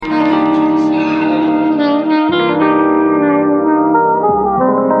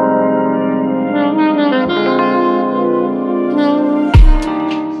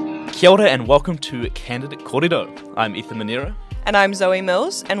Kia ora and welcome to Candidate Kōrero. I'm Ethan Manera. And I'm Zoe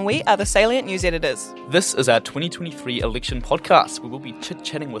Mills, and we are the Salient News Editors. This is our 2023 election podcast, where we'll be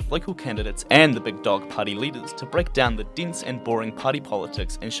chit-chatting with local candidates and the big dog party leaders to break down the dense and boring party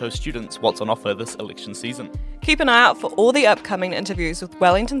politics and show students what's on offer this election season. Keep an eye out for all the upcoming interviews with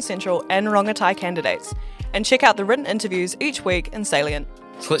Wellington Central and Rongotai candidates, and check out the written interviews each week in Salient.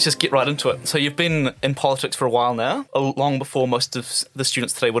 So let's just get right into it. So you've been in politics for a while now, long before most of the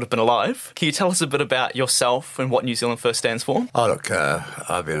students today would have been alive. Can you tell us a bit about yourself and what New Zealand First stands for? Oh, look,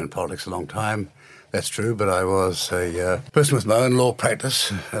 I've been in politics a long time. That's true, but I was a person with my own law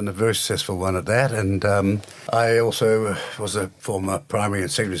practice, and a very successful one at that. And I also was a former primary and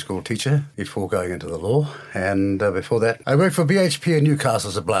secondary school teacher before going into the law. And before that, I worked for BHP in Newcastle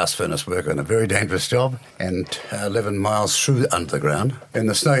as a blast furnace worker, in a very dangerous job, and 11 miles through under the ground in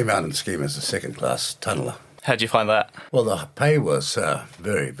the Snowy Mountain scheme as a second-class tunneler. How'd you find that? Well, the pay was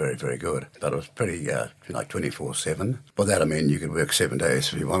very, very, very good, but it was pretty like 24/7. By that I mean you could work 7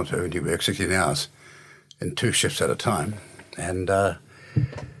 days if you wanted to, and you work 16 hours in 2 shifts at a time. And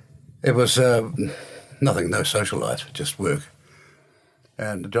it was nothing, no social life, just work.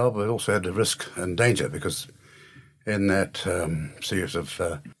 And the job also had the risk and danger, because in that series of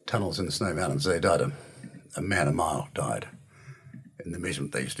tunnels in the Snowy Mountains, they died, a man a mile died in the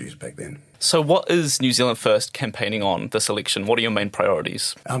measurement they used to use back then. So what is New Zealand First campaigning on this election? What are your main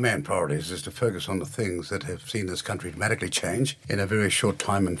priorities? Our main priorities is to focus on the things that have seen this country dramatically change in a very short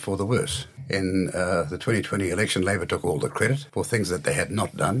time and for the worse. In the 2020 election, Labour took all the credit for things that they had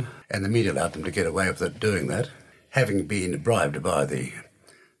not done, and the media allowed them to get away with it doing that, having been bribed by the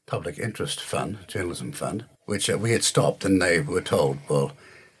Public Interest Fund, Journalism Fund, which we had stopped, and they were told, well,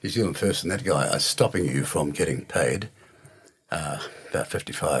 New Zealand First and that guy are stopping you from getting paid about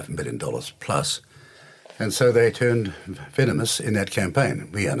 $55 million plus. And so they turned venomous in that campaign.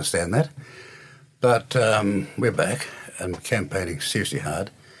 We understand that. But we're back and campaigning seriously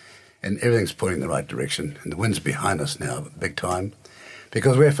hard, and everything's pointing in the right direction. And the wind's behind us now, big time,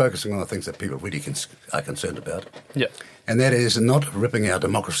 because we're focusing on the things that people really are concerned about. Yeah. And that is not ripping our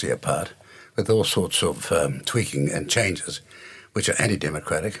democracy apart with all sorts of tweaking and changes, which are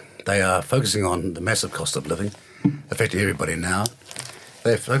anti-democratic. They are focusing on the massive cost of living, affecting everybody now.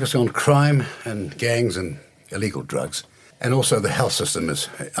 They're focusing on crime and gangs and illegal drugs. And also the health system is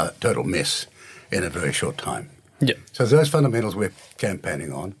a total mess in a very short time. Yeah. So those fundamentals we're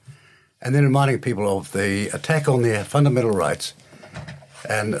campaigning on. And then reminding people of the attack on their fundamental rights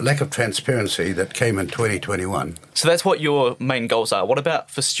and lack of transparency that came in 2021. So that's what your main goals are. What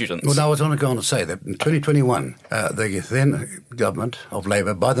about for students? Well, no, I was going to go on to say that in 2021, the then government of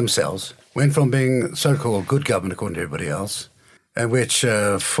Labour, by themselves, went from being so-called good government, according to everybody else, in which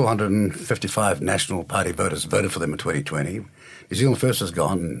 455 National Party voters voted for them in 2020. New Zealand First has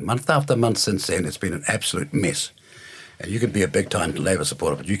gone. Month after month since then, it's been an absolute mess. And you could be a big-time Labour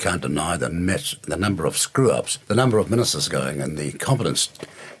supporter, but you can't deny the number of screw-ups, the number of ministers going, and the competence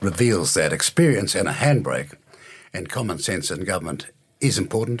reveals that experience and a handbrake and common sense in government is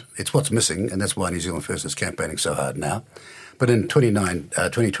important. It's what's missing, and that's why New Zealand First is campaigning so hard now. But in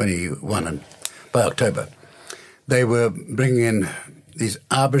 2021, and by October, they were bringing in these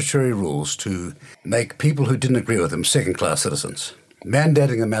arbitrary rules to make people who didn't agree with them second-class citizens,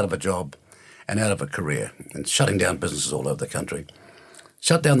 mandating them out of a job and out of a career, and shutting down businesses all over the country.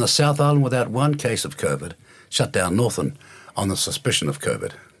 Shut down the South Island without one case of COVID, shut down Northern on the suspicion of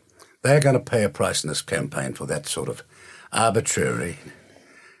COVID. They're going to pay a price in this campaign for that sort of arbitrary,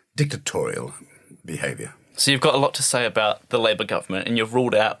 dictatorial behaviour. So you've got a lot to say about the Labour government, and you've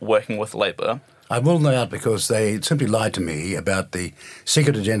ruled out working with Labour. I ruled them out because they simply lied to me about the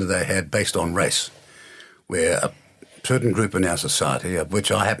secret agenda they had based on race, where a certain group in our society, of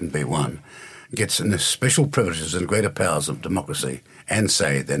which I happen to be one, gets special privileges and greater powers of democracy and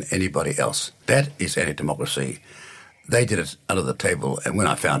say than anybody else. That is anti-democracy. They did it under the table, and when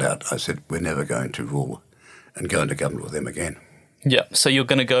I found out, I said, we're never going to rule and go into government with them again. Yeah, so you're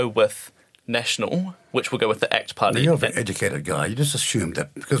going to go with National, which will go with the ACT Party. You're an educated guy. You just assume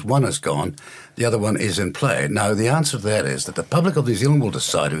that because one is gone, the other one is in play. No, the answer to that is that the public of New Zealand will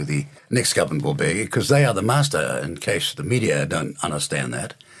decide who the next government will be, because they are the master, in case the media don't understand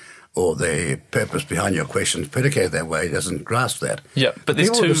that, or the purpose behind your questions predicated that way doesn't grasp that. Yeah, but there's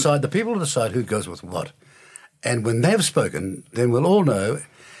the people will decide who goes with what. And when they've spoken, then we'll all know,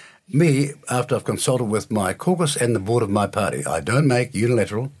 me, after I've consulted with my caucus and the board of my party. I don't make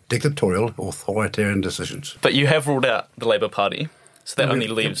unilateral, dictatorial, authoritarian decisions. But you have ruled out the Labour Party, so that only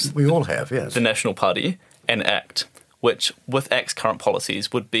leaves we all have, yes. the National Party and ACT. which, with ACT's current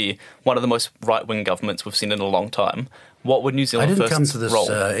policies, would be one of the most right-wing governments we've seen in a long time. What would New Zealand First's role? I didn't come to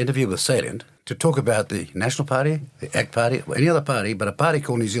this interview with Salient to talk about the National Party, the ACT Party, or any other party, but a party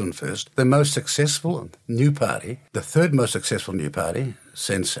called New Zealand First, the most successful new party, the third most successful new party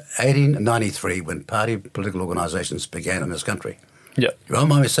since 1893, when party political organisations began in this country. Yeah. You won't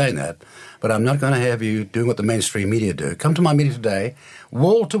mind me saying that, but I'm not going to have you doing what the mainstream media do. Come to my meeting today,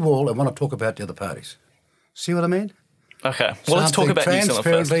 wall to wall, and want to talk about the other parties. See what I mean? Okay. Well, let's talk about New Zealand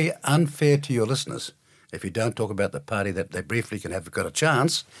First. Transparently unfair to your listeners if you don't talk about the party that they briefly can have got a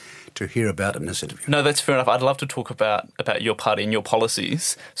chance to hear about in this interview. No, that's fair enough. I'd love to talk about your party and your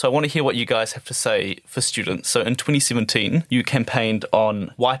policies. So I want to hear what you guys have to say for students. So in 2017, you campaigned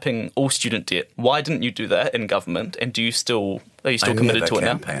on wiping all student debt. Why didn't you do that in government? And are you still committed to it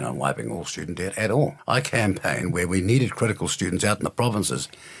now? I never campaign on wiping all student debt at all. I campaign where we needed critical students out in the provinces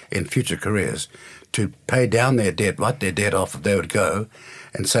in future careers to pay down their debt, write their debt off if they would go,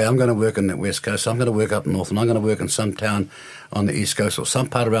 and say, I'm going to work on the West Coast, I'm going to work up north, and I'm going to work in some town on the East Coast or some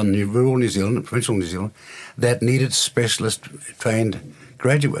part around rural New Zealand, provincial New Zealand, that needed specialist trained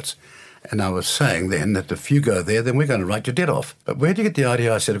graduates. And I was saying then that if you go there, then we're going to write your debt off. But where do you get the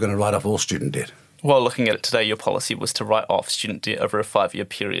idea I said we're going to write off all student debt? Well, looking at it today, your policy was to write off student debt over a 5-year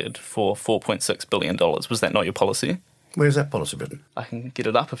period for $4.6 billion. Was that not your policy? Where's that policy written? I can get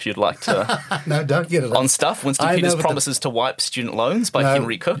it up if you'd like to. No, don't get it up. On stuff, Winston Peters promises to wipe student loans by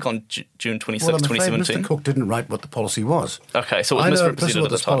Henry Cook on June 26, 2017. Mr. Cook didn't write what the policy was. Okay, so it was misrepresented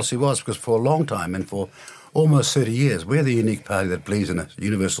what this policy was, because for a long time and for almost 30 years, we're the unique party that believes in a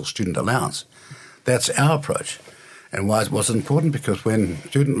universal student allowance. That's our approach. And why was it important? Because when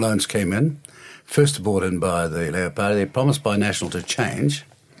student loans came in, first brought in by the Labour Party, they promised by National to change.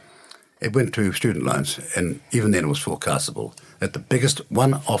 It went to student loans, and even then it was forecastable that the biggest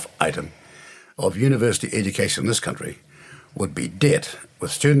one-off item of university education in this country would be debt,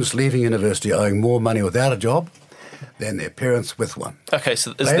 with students leaving university owing more money without a job than their parents with one. Okay,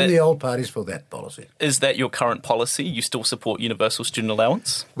 so blame the old parties for that policy. Is that your current policy? You still support universal student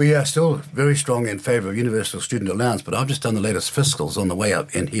allowance? We are still very strong in favour of universal student allowance, but I've just done the latest fiscals on the way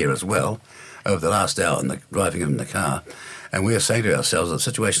up in here as well, over the last hour driving in the car. And we are saying to ourselves that the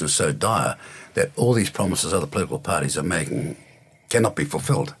situation is so dire that all these promises other political parties are making cannot be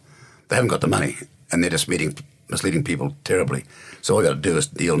fulfilled. They haven't got the money, and they're just misleading people terribly. So all we've got to do is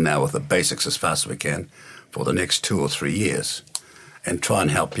deal now with the basics as fast as we can for the next 2 or 3 years and try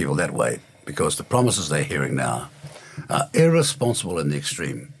and help people that way, because the promises they're hearing now are irresponsible in the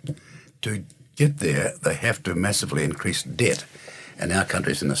extreme. To get there, they have to massively increase debt. And our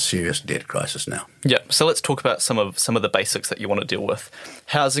country's in a serious debt crisis now. Yeah, so let's talk about some of the basics that you want to deal with.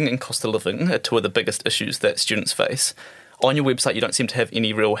 Housing and cost of living are two of the biggest issues that students face. On your website, you don't seem to have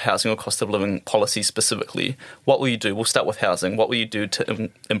any real housing or cost of living policy specifically. What will you do? We'll start with housing. What will you do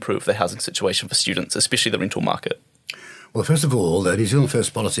to improve the housing situation for students, especially the rental market? Well, first of all, the New Zealand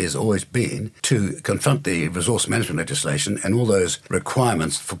First policy has always been to confront the resource management legislation and all those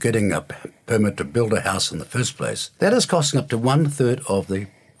requirements for getting a permit to build a house in the first place. That is costing up to 1/3 of the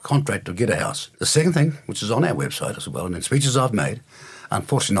contract to get a house. The second thing, which is on our website as well, and in speeches I've made,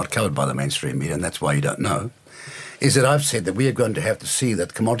 unfortunately not covered by the mainstream media, and that's why you don't know, is that I've said that we are going to have to see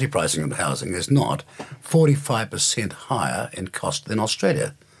that commodity pricing of housing is not 45% higher in cost than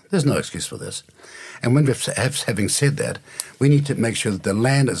Australia. There's no excuse for this. And having said that, we need to make sure that the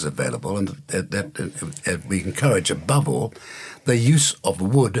land is available and that we encourage, above all, the use of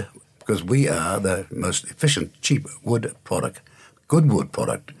wood, because we are the most efficient, cheap wood product, good wood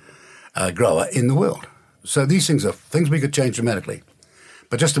product grower in the world. So these things are things we could change dramatically.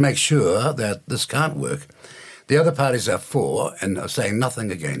 But just to make sure that this can't work, the other parties are for and are saying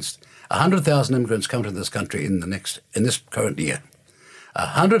nothing against. 100,000 immigrants come to this country in this current year.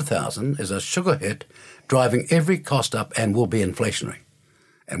 100,000 is a sugar hit, driving every cost up and will be inflationary.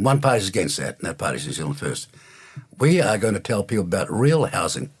 And one party is against that, and that party is New Zealand First. We are going to tell people about real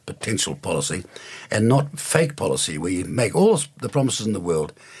housing potential policy and not fake policy where you make all the promises in the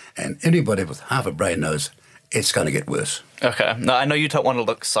world and anybody with half a brain knows it's going to get worse. Okay. Now, I know you don't want to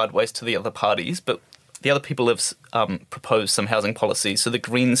look sideways to the other parties, but the other people have proposed some housing policies. So the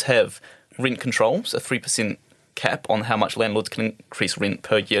Greens have rent controls, a 3% cap on how much landlords can increase rent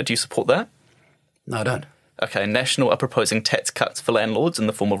per year. Do you support that? No, I don't. Okay, National are proposing tax cuts for landlords in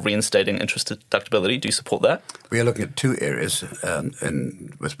the form of reinstating interest deductibility. Do you support that? We are looking at two areas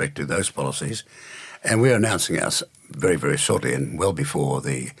in respect to those policies, and we are announcing ours very, very shortly and well before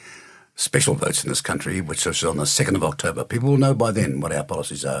the special votes in this country, which is on the 2nd of October. People will know by then what our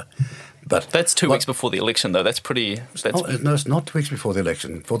policies are. But that's 2 weeks before the election, though. No, it's not 2 weeks before the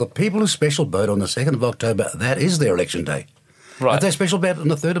election. For the people who special vote on the 2nd of October, that is their election day. Right. If they special vote on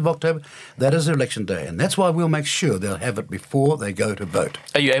the 3rd of October, that is their election day. And that's why we'll make sure they'll have it before they go to vote.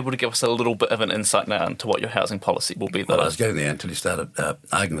 Are you able to give us a little bit of an insight now into what your housing policy will be, though? Well, I was getting there until you started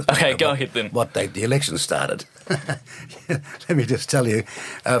arguing with me. Okay, go ahead then. What date the election started. Let me just tell you,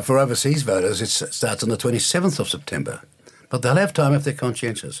 for overseas voters, it starts on the 27th of September. But they'll have time if they're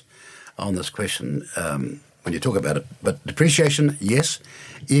conscientious on this question when you talk about it. But depreciation, yes,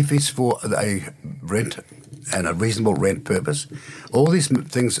 if it's for a rent and a reasonable rent purpose. All these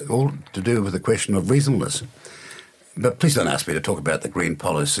things, all to do with the question of reasonableness. But please don't ask me to talk about the green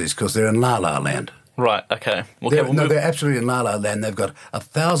policies because they're in la-la land. Right, okay. They're absolutely in la-la land. They've got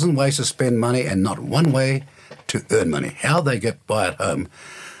 1,000 ways to spend money and not one way to earn money. How they get by at home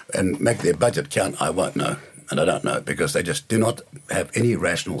and make their budget count, I won't know. And I don't know because they just do not have any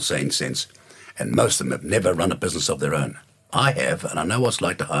rational, sane sense. And most of them have never run a business of their own. I have, and I know what it's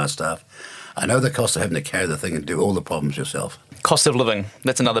like to hire staff. I know the cost of having to carry the thing and do all the problems yourself. Cost of living,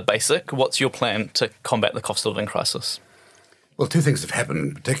 that's another basic. What's your plan to combat the cost of living crisis? Well, two things have happened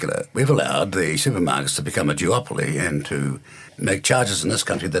in particular. We've allowed the supermarkets to become a duopoly and to make charges in this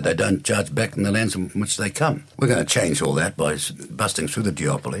country that they don't charge back in the lands from which they come. We're going to change all that by busting through the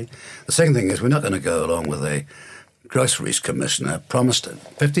duopoly. The second thing is we're not going to go along with a Groceries Commissioner promised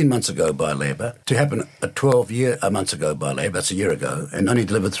 15 months ago by Labor to happen 12 months ago by Labor, that's a year ago, and only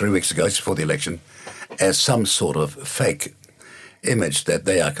delivered 3 weeks ago, just before the election, as some sort of fake image that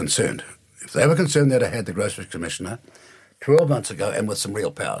they are concerned. If they were concerned, they'd have had the Groceries Commissioner 12 months ago and with some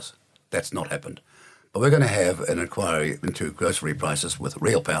real powers. That's not happened. But we're going to have an inquiry into grocery prices with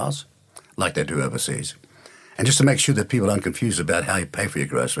real powers, like they do overseas. And just to make sure that people aren't confused about how you pay for your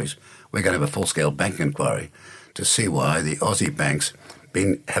groceries, we're going to have a full-scale banking inquiry to see why the Aussie banks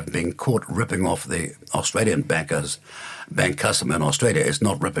have been caught ripping off the Australian bank customer in Australia is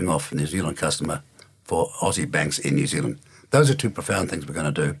not ripping off New Zealand customer for Aussie banks in New Zealand. Those are two profound things we're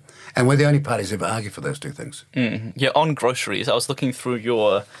going to do. And we're the only parties who ever argue for those two things. Yeah, on groceries, I was looking through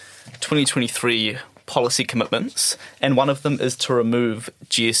your 2023 policy commitments, and one of them is to remove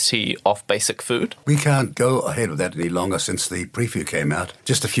GST off basic food. We can't go ahead with that any longer since the preview came out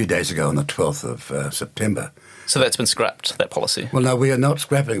just a few days ago on the 12th of September. So that's been scrapped, that policy? Well, no, we are not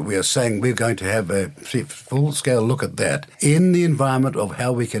scrapping it. We are saying we're going to have a full-scale look at that in the environment of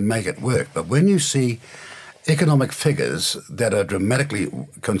how we can make it work. But when you see economic figures that are dramatically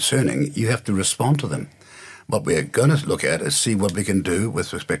concerning, you have to respond to them. What we're going to look at is see what we can do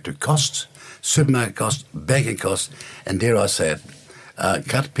with respect to costs, supermarket costs, banking costs, and dare I say it,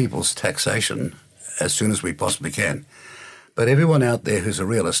 cut people's taxation as soon as we possibly can. But everyone out there who's a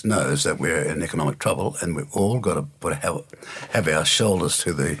realist knows that we're in economic trouble and we've all got to have our shoulders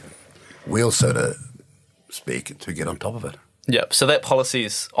to the wheel, so to speak, to get on top of it. Yep, so that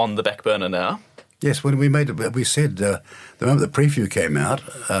policy's on the back burner now. Yes, when we said the moment the preview came out,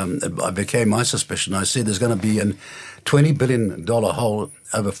 it became my suspicion. I said there's going to be a $20 billion hole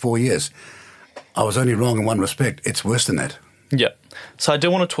over 4 years. I was only wrong in one respect. It's worse than that. Yeah. So I do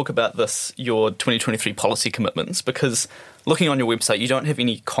want to talk about your 2023 policy commitments, because looking on your website, you don't have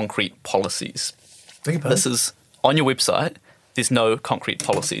any concrete policies. This is on your website. There's no concrete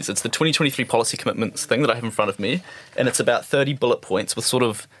policies. It's the 2023 policy commitments thing that I have in front of me, and it's about 30 bullet points with sort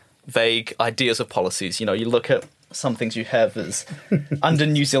of vague ideas of policies. You know, you look at some things you have as under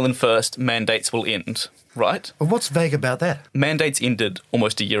New Zealand First, mandates will end, right? Well, what's vague about that? Mandates ended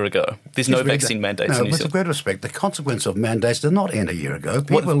almost a year ago. There's no vaccine mandates in New Zealand. With great respect, the consequence of mandates did not end a year ago.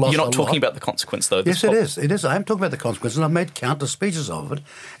 You're not talking about the consequence, though. Yes, it is. It is. I am talking about the consequence, and I've made countless speeches of it,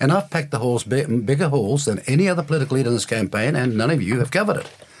 and I've packed the halls, bigger halls than any other political leader in this campaign, and none of you have covered it.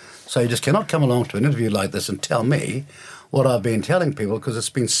 So you just cannot come along to an interview like this and tell me what I've been telling people, because it's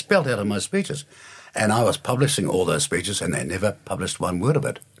been spelt out in my speeches. And I was publishing all those speeches, and they never published one word of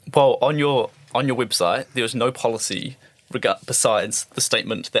it. Well, on your website, there is no policy besides the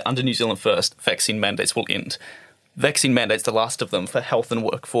statement that under New Zealand First, vaccine mandates will end. Vaccine mandates, the last of them for health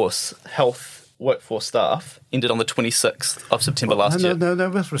workforce staff, ended on the 26th of September last year. No,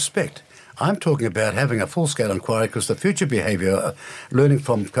 with respect. I'm talking about having a full-scale inquiry, because the future behaviour, learning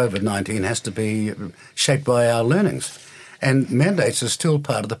from COVID-19, has to be shaped by our learnings. And mandates are still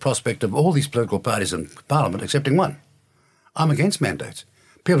part of the prospect of all these political parties in Parliament, excepting one. I'm against mandates.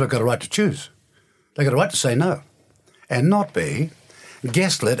 People have got a right to choose. They've got a right to say no and not be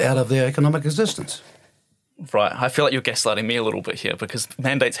gaslit out of their economic existence. Right. I feel like you're gaslighting me a little bit here because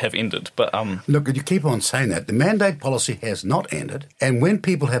mandates have ended. But Look, you keep on saying that. The mandate policy has not ended. And when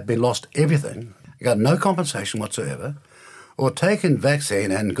people have been lost everything, got no compensation whatsoever, or taken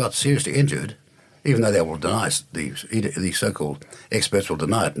vaccine and got seriously injured, even though they will deny it, the so-called experts will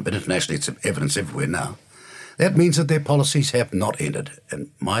deny it, but internationally it's evidence everywhere now, that means that their policies have not ended.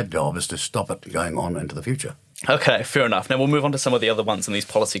 And my job is to stop it going on into the future. okay, fair enough. Now we'll move on to some of the other ones in these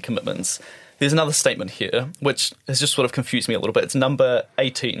policy commitments. There's another statement here which has just sort of confused me a little bit. It's number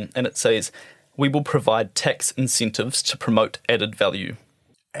 18, and it says, "We will provide tax incentives to promote added value."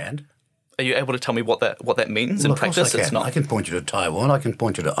 And? Are you able to tell me what that means in Well, of course practice? I can. It's not. I can point you to Taiwan, I can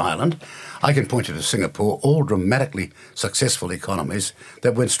point you to Ireland, I can point you to Singapore, all dramatically successful economies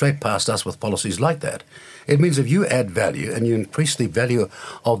that went straight past us with policies like that. It means if you add value and you increase the value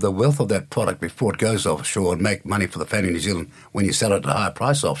of the wealth of that product before it goes offshore and make money for the family in New Zealand when you sell it at a higher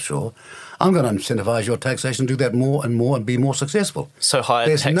price offshore, I'm going to incentivise your taxation to do that more and more and be more successful. So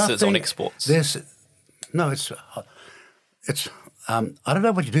higher taxes on exports. I don't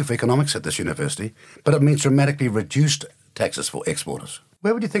know what you do for economics at this university, but it means dramatically reduced taxes for exporters.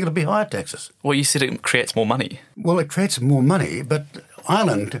 Where would you think it'll be higher taxes? Well, you said it creates more money. Well, it creates more money, but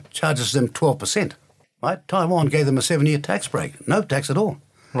Ireland charges them 12%, right? Taiwan gave them a 7-year tax break, no tax at all.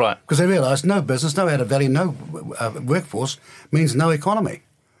 Right. Because they realised no business, no added value, no workforce means no economy.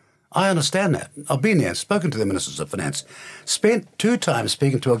 I understand that. I've been there and spoken to the ministers of finance. Spent 2 times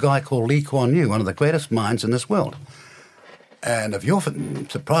speaking to a guy called Lee Kuan Yew, one of the greatest minds in this world. And if you're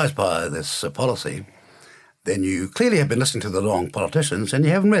surprised by this policy, then you clearly have been listening to the wrong politicians and you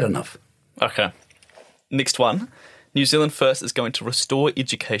haven't read enough. Okay. Next one. New Zealand First is going to restore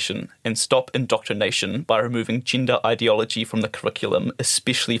education and stop indoctrination by removing gender ideology from the curriculum,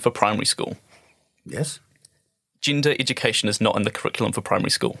 especially for primary school. Yes? Gender education is not in the curriculum for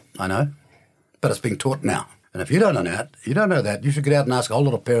primary school. I know, but it's being taught now. And if you don't know that, you should get out and ask a whole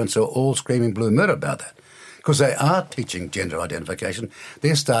lot of parents who are all screaming blue murder about that. Because they are teaching gender identification.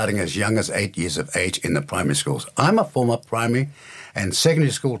 They're starting as young as 8 years of age in the primary schools. I'm a former primary and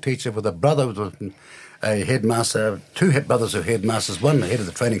secondary school teacher with a brother who was a headmaster, 2 brothers who are headmasters, one head of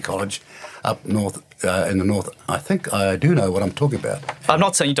the training college up north, in the north. I think I do know what I'm talking about. I'm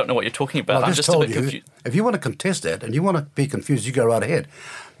not saying you don't know what you're talking about. I'm just a bit confused. If you want to contest that and you want to be confused, you go right ahead.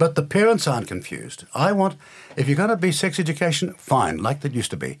 But the parents aren't confused. If you're going to be sex education, fine, like that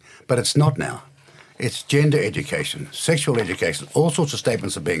used to be. But it's not now. It's gender education, sexual education, all sorts of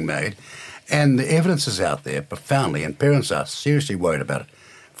statements are being made, and the evidence is out there profoundly, and parents are seriously worried about it,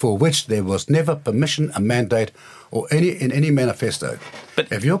 for which there was never permission, a mandate, or in any manifesto.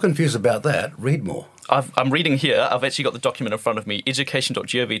 But if you're confused about that, read more. I'm reading here, I've actually got the document in front of me,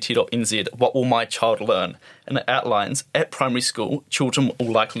 education.govt.nz, what will my child learn? And it outlines, at primary school, children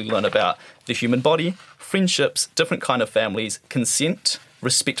will likely learn about the human body, friendships, different kind of families, consent,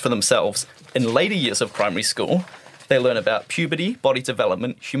 respect for themselves. In later years of primary school, they learn about puberty, body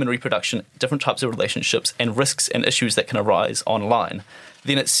development, human reproduction, different types of relationships, and risks and issues that can arise online.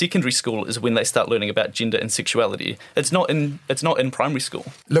 Then at secondary school is when they start learning about gender and sexuality. It's not in primary school.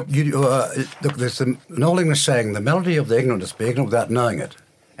 Look, there's an old English saying, the melody of the ignorant is be ignorant without knowing it.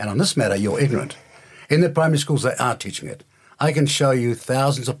 And on this matter, you're ignorant. In the primary schools, they are teaching it. I can show you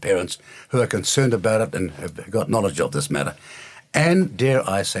thousands of parents who are concerned about it and have got knowledge of this matter. And, dare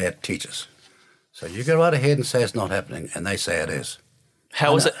I say it, teachers. So you go right ahead and say it's not happening, and they say it is.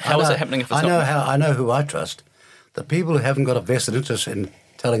 How is it happening if it's not? I know who I trust. The people who haven't got a vested interest in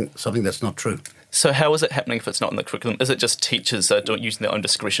telling something that's not true. So how is it happening if it's not in the curriculum? Is it just teachers using their own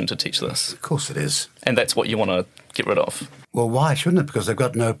discretion to teach this? Of course it is. And that's what you want to get rid of? Well, why shouldn't it? Because they've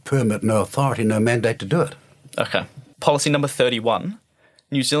got no permit, no authority, no mandate to do it. Okay. Policy number 31.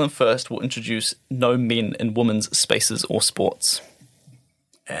 New Zealand First will introduce no men in women's spaces or sports.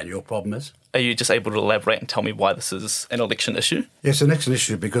 And your problem is? Are you just able to elaborate and tell me why this is an election issue? Yes, an election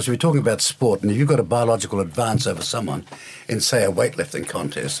issue because we're talking about sport, and if you've got a biological advance over someone in, say, a weightlifting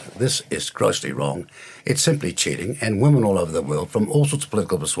contest, this is grossly wrong. It's simply cheating, and women all over the world from all sorts of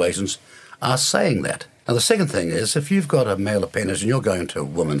political persuasions are saying that. Now, the second thing is, if you've got a male appendage and you're going to a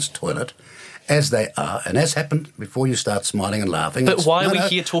woman's toilet, as they are, and as happened before you start smiling and laughing... But why are we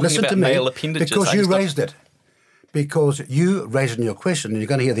here talking about male appendages? Because you raised it. Because you raised it in your question, and you're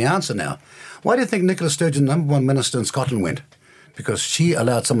going to hear the answer now. Why do you think Nicola Sturgeon, number 1 minister in Scotland, went? Because she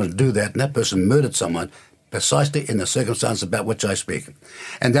allowed someone to do that, and that person murdered someone precisely in the circumstances about which I speak.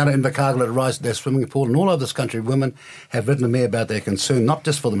 And down at Invercargill at Rise, their swimming pool, and all over this country, women have written to me about their concern, not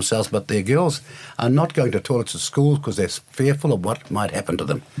just for themselves, but their girls are not going to toilets at schools because they're fearful of what might happen to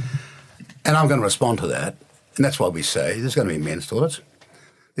them. And I'm going to respond to that, and that's why we say there's going to be men's toilets.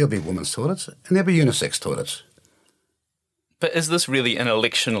 There'll be women's toilets and there'll be unisex toilets. But is this really an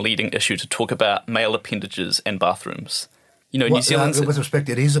election-leading issue to talk about male appendages and bathrooms? New Zealand's... With respect,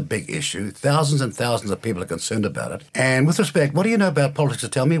 it is a big issue. Thousands and thousands of people are concerned about it. And with respect, what do you know about politics to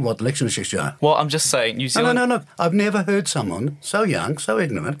tell me what election issues are? Well, I'm just saying, New Zealand... No. I've never heard someone so young, so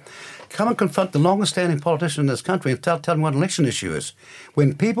ignorant, come and confront the longest-standing politician in this country and tell me what an election issue is.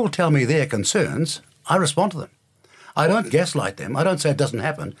 When people tell me their concerns, I respond to them. I don't gaslight them. I don't say it doesn't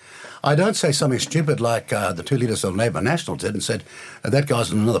happen. I don't say something stupid like the two leaders of Labour National did and said, that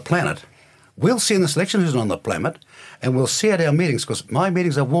guy's on another planet. We'll see in this election who's on the planet, and we'll see at our meetings, because my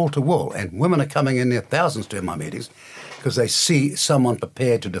meetings are wall-to-wall, and women are coming in their thousands to my meetings because they see someone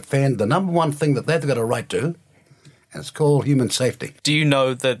prepared to defend the number one thing that they've got a right to, and it's called human safety. Do you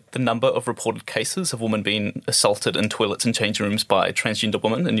know the number of reported cases of women being assaulted in toilets and changing rooms by transgender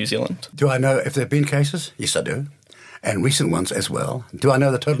women in New Zealand? Do I know if there have been cases? Yes, I do. And recent ones as well. Do I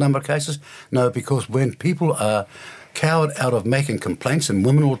know the total number of cases? No, because when people are cowed out of making complaints, and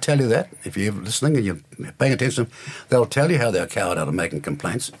women will tell you that, if you're listening and you're paying attention, they'll tell you how they're cowed out of making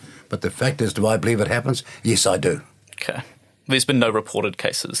complaints. But the fact is, do I believe it happens? Yes, I do. Okay. There's been no reported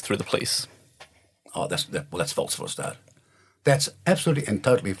cases through the police. Oh, that's false for a start. That's absolutely and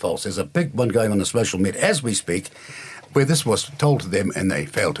totally false. There's a big one going on the social media as we speak, where this was told to them and they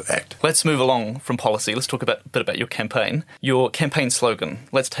failed to act. Let's move along from policy. Let's talk a bit about your campaign. Your campaign slogan,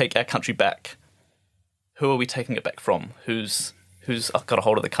 let's take our country back. Who are we taking it back from? Who's got a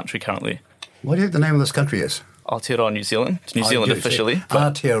hold of the country currently? What do you think the name of this country is? Aotearoa New Zealand. It's New Zealand officially.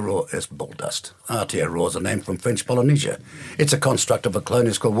 Aotearoa is bull dust. Aotearoa is a name from French Polynesia. It's a construct of a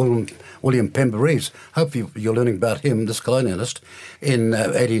colonialist called William Pember Reeves. Hopefully you're learning about him, this colonialist, in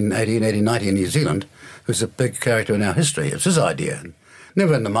 1890 in New Zealand, who's a big character in our history. It's his idea.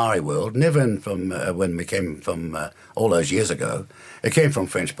 Never in the Maori world, never in from when we came from all those years ago. It came from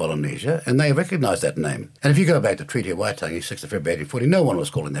French Polynesia, and they recognised that name. And if you go back to Treaty of Waitangi, 6th of February 1840, no one was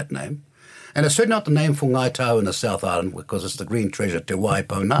calling that name. And it's certainly not the name for Ngai Tau in the South Island, because it's the green treasure Te Wai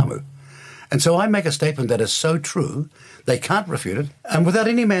Pounamu. And so I make a statement that is so true, they can't refute it, and without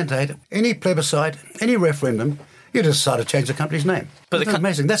any mandate, any plebiscite, any referendum, you just decide to change the country's name. But that's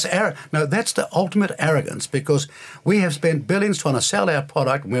amazing. That's that's the ultimate arrogance, because we have spent billions trying to sell our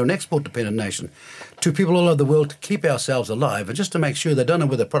product, and we're an export-dependent nation, to people all over the world to keep ourselves alive. And just to make sure they don't know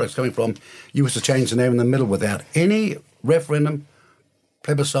where the product's coming from, you was to change the name in the middle without any referendum,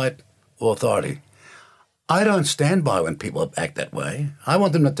 plebiscite, or authority. I don't stand by when people act that way. I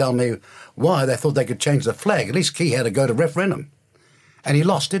want them to tell me why they thought they could change the flag. At least Key had to go to referendum. And he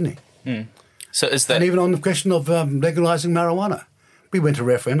lost, didn't he? Mm. So is that... And even on the question of legalising marijuana, we went to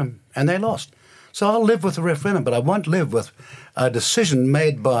referendum and they lost. So I'll live with the referendum, but I won't live with a decision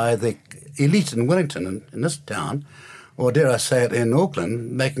made by the elite in Wellington, in this town, or dare I say it, in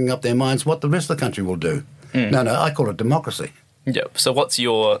Auckland, making up their minds what the rest of the country will do. Mm. No, I call it democracy. Yeah. So what's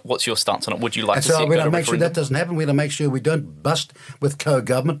your stance on it? Would you like to see it go to referendum? So we're going to make sure that referendum? doesn't happen. We're going to make sure we don't bust with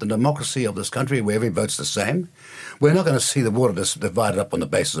co-government, the democracy of this country, where every vote's the same. We're not going to see the water divided up on the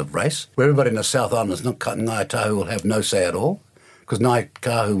basis of race, where everybody in the South Island is not Ngai Tahu will have no say at all, because Ngai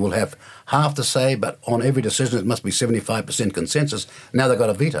Tahu will have half the say, but on every decision it must be 75% consensus. Now they've got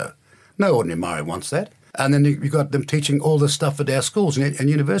a veto. No ordinary Maori wants that. And then you've got them teaching all this stuff at our schools and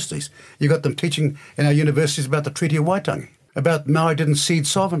universities. You've got them teaching in our universities about the Treaty of Waitangi, about Maori didn't cede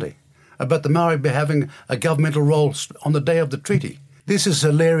sovereignty, about the Maori having a governmental role on the day of the treaty. This is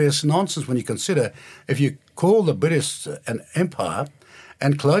hilarious nonsense when you consider if you call the British an empire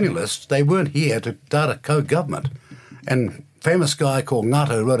and colonialists, they weren't here to start a co-government. And a famous guy called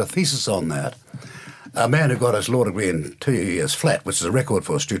Ngato wrote a thesis on that, a man who got his law degree in 2 years flat, which is a record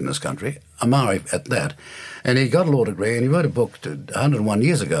for a student in this country, a Maori at that. And he got a law degree and he wrote a book 101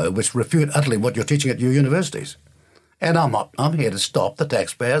 years ago which refuted utterly what you're teaching at your universities. And I'm here to stop the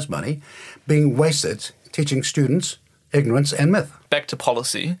taxpayers' money being wasted teaching students ignorance and myth. Back to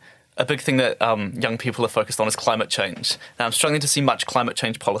policy. A big thing that young people are focused on is climate change. Now, I'm struggling to see much climate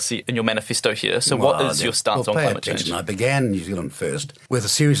change policy in your manifesto here. So what is your stance on climate change? I began in New Zealand first with a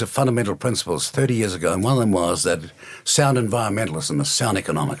series of fundamental principles 30 years ago, and one of them was that sound environmentalism is sound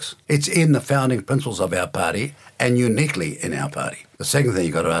economics. It's in the founding principles of our party and uniquely in our party. The second thing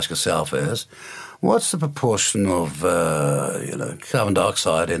you've got to ask yourself is, what's the proportion of carbon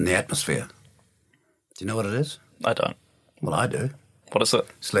dioxide in the atmosphere? Do you know what it is? I don't. Well, I do. What is it?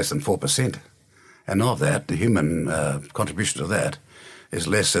 It's less than 4%. And of that, the human contribution to that is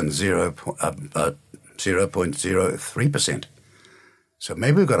less than 0.03%. So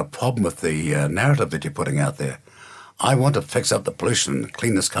maybe we've got a problem with the narrative that you're putting out there. I want to fix up the pollution,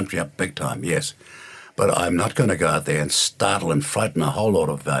 clean this country up big time, yes. But I'm not going to go out there and startle and frighten a whole lot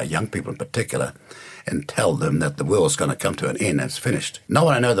of young people in particular and tell them that the world's going to come to an end and it's finished. No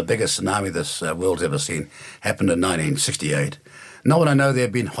one I know the biggest tsunami this world's ever seen happened in 1968. No one I know there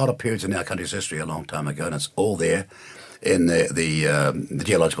have been hotter periods in our country's history a long time ago, and it's all there in the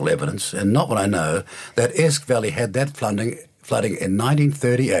geological evidence. And not one I know that Esk Valley had that flooding in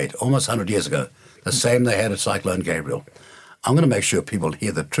 1938, almost 100 years ago, the same they had at Cyclone Gabriel. I'm going to make sure people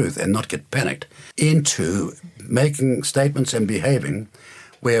hear the truth and not get panicked into making statements and behaving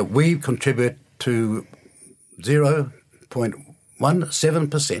where we contribute to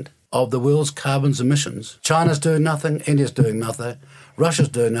 0.17% of the world's carbon emissions. China's doing nothing, India's doing nothing, Russia's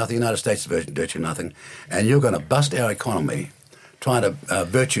doing nothing, the United States is doing nothing, and you're going to bust our economy trying to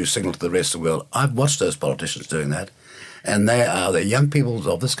virtue signal to the rest of the world. I've watched those politicians doing that, and they are the young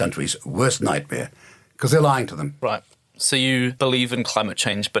people of this country's worst nightmare because they're lying to them. Right. So you believe in climate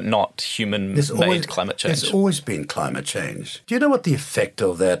change, but not human-made climate change? There's always been climate change. Do you know what the effect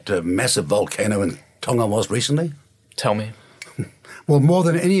of that massive volcano in Tonga was recently? Tell me. Well, more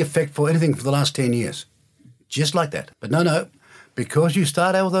than any effect for anything for the last 10 years. Just like that. But no, because you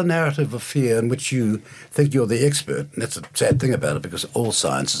start out with a narrative of fear in which you think you're the expert, and that's a sad thing about it because all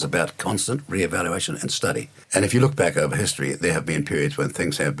science is about constant reevaluation and study. And if you look back over history, there have been periods when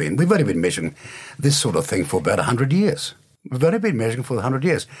things have been... We've only been measuring this sort of thing for about 100 years. We've only been measuring for 100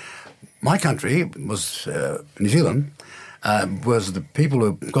 years. My country was New Zealand, was the people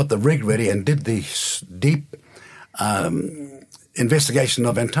who got the rig ready and did the deep investigation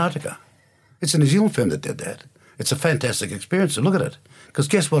of Antarctica. It's a New Zealand firm that did that. It's a fantastic experience to look at it, because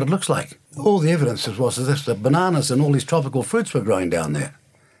guess what it looks like? All the evidence was as if the bananas and all these tropical fruits were growing down there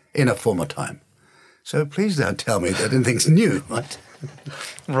in a former time. So please don't tell me that anything's new, right?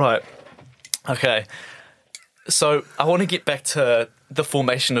 Right. Okay. So I want to get back to the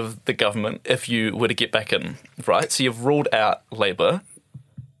formation of the government if you were to get back in, right? So you've ruled out Labour,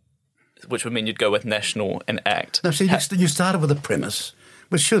 which would mean you'd go with National and ACT. No, see, you started with a premise.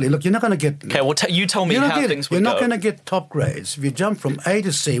 But surely, look, you're not going to get... Okay, well, you tell me how things would go. You're not going to get top grades if you jump from A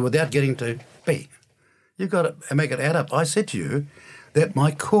to C without getting to B. You've got to make it add up. I said to you that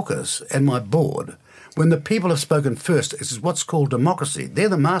my caucus and my board, when the people have spoken first, this is what's called democracy. They're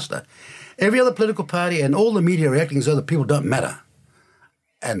the master. Every other political party and all the media are acting as though the people don't matter.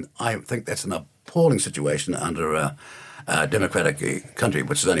 And I think that's an appalling situation under a democratic country,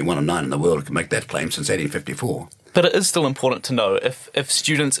 which is only 1 of 9 in the world who can make that claim since 1854. But it is still important to know if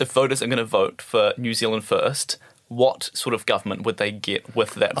voters are going to vote for New Zealand First, what sort of government would they get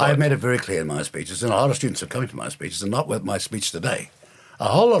with that vote? I've made it very clear in my speeches, and a lot of students have come to my speeches, and not with my speech today. A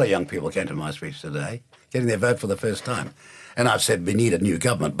whole lot of young people came to my speech today, getting their vote for the first time. And I've said we need a new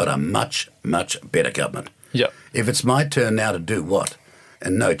government, but a much, much better government. Yep. If it's my turn now to do what?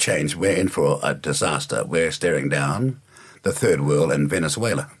 And no change, we're in for a disaster. We're staring down the third world and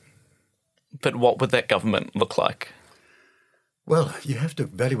Venezuela. But what would that government look like? Well, you have to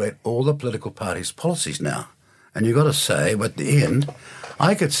evaluate all the political parties' policies now. And you've got to say, at the end,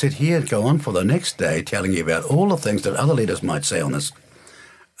 I could sit here and go on for the next day telling you about all the things that other leaders might say on this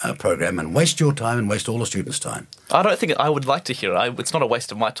program and waste your time and waste all the students' time. I don't think I would like to hear it. It's not a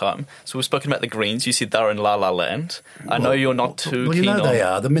waste of my time. So we've spoken about the Greens. You said they're in La La Land. I know you're not too keen on... they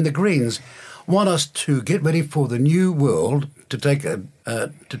are. I mean, the Greens want us to get ready for the new world to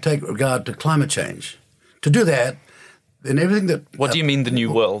take regard to climate change. To do that, then everything that... What do you mean the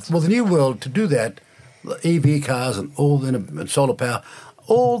new world? Well, the new world, to do that, EV cars and all and solar power,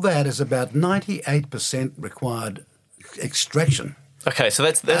 all that is about 98% required extraction. Okay, so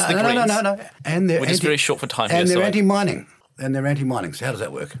that's the Greens. No. And we're just very short for time here. And they're anti-mining. So how does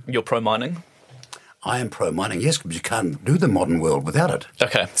that work? You're pro-mining? I am pro-mining, yes, because you can't do the modern world without it.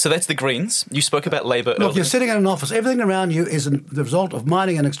 Okay, so that's the Greens. You spoke about Labour earlier. Look, you're sitting in an office. Everything around you is the result of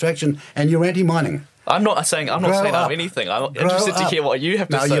mining and extraction, and you're anti-mining. I'm not saying I'm anything. I'm interested to hear what you have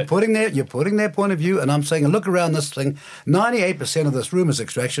to say. Now, you're putting their point of view, and I'm saying, look around this thing. 98% of this room is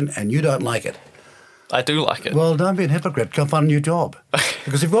extraction, and you don't like it. I do like it. Well, don't be a hypocrite. Come find a new job.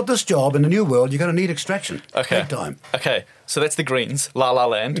 Because if you've got this job in the new world, you're going to need extraction. Okay. Big time. Okay, so that's the Greens. La La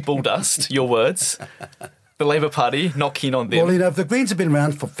Land, bull dust, your words. The Labour Party, not keen on them. Well, if the Greens have been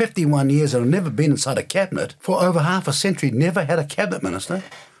around for 51 years and have never been inside a cabinet, for over half a century, never had a cabinet minister,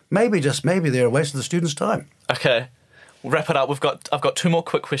 maybe they're a waste of the students' time. Okay, we'll wrap it up. I've got 2 more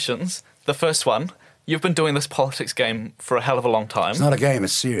quick questions. The first one, you've been doing this politics game for a hell of a long time. It's not a game,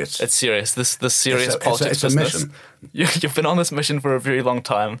 it's serious. It's serious. This serious politics it's a business. mission. You've been on this mission for a very long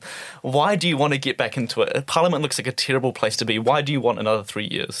time. Why do you want to get back into it? Parliament looks like a terrible place to be. Why do you want another 3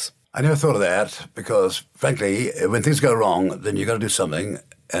 years? I never thought of that because, frankly, when things go wrong, then you've got to do something.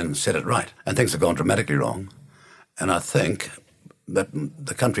 and set it right. And things have gone dramatically wrong. And I think that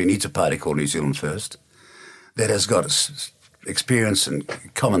the country needs a party called New Zealand First that has got experience and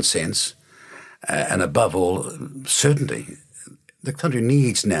common sense and above all, certainty. The country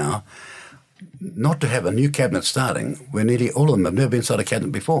needs now not to have a new cabinet starting where nearly all of them have never been inside a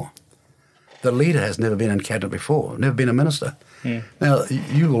cabinet before. The leader has never been in cabinet before, never been a minister. Now,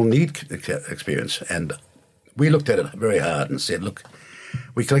 you will need experience. And we looked at it very hard and said, look,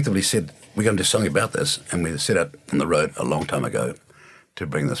 we collectively said, we're going to do something about this. And we set out on the road a long time ago to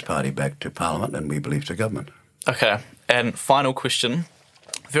bring this party back to Parliament and we believe to government. Okay. And final question,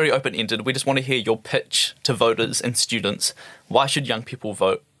 very open-ended. We just want to hear your pitch to voters and students. Why should young people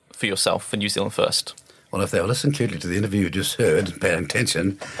vote for yourself for New Zealand First? Well, if they were listening clearly to the interview you just heard and paid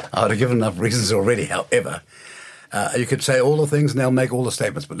attention, I would have given enough reasons already. However, you could say all the things and they'll make all the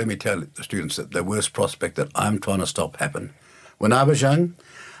statements, but let me tell the students that the worst prospect that I'm trying to stop happen. When I was young,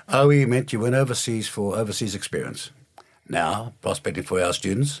 OE meant you went overseas for overseas experience. Now, prospecting for our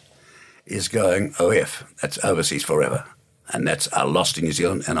students is going OF. That's overseas forever. And that's a loss to New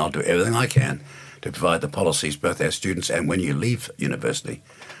Zealand, and I'll do everything I can to provide the policies, both our students and when you leave university,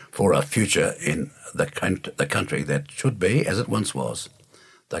 for a future in the country that should be, as it once was,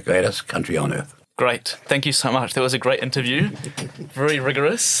 the greatest country on earth. Great. Thank you so much. That was a great interview. Very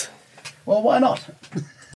rigorous. Well, why not?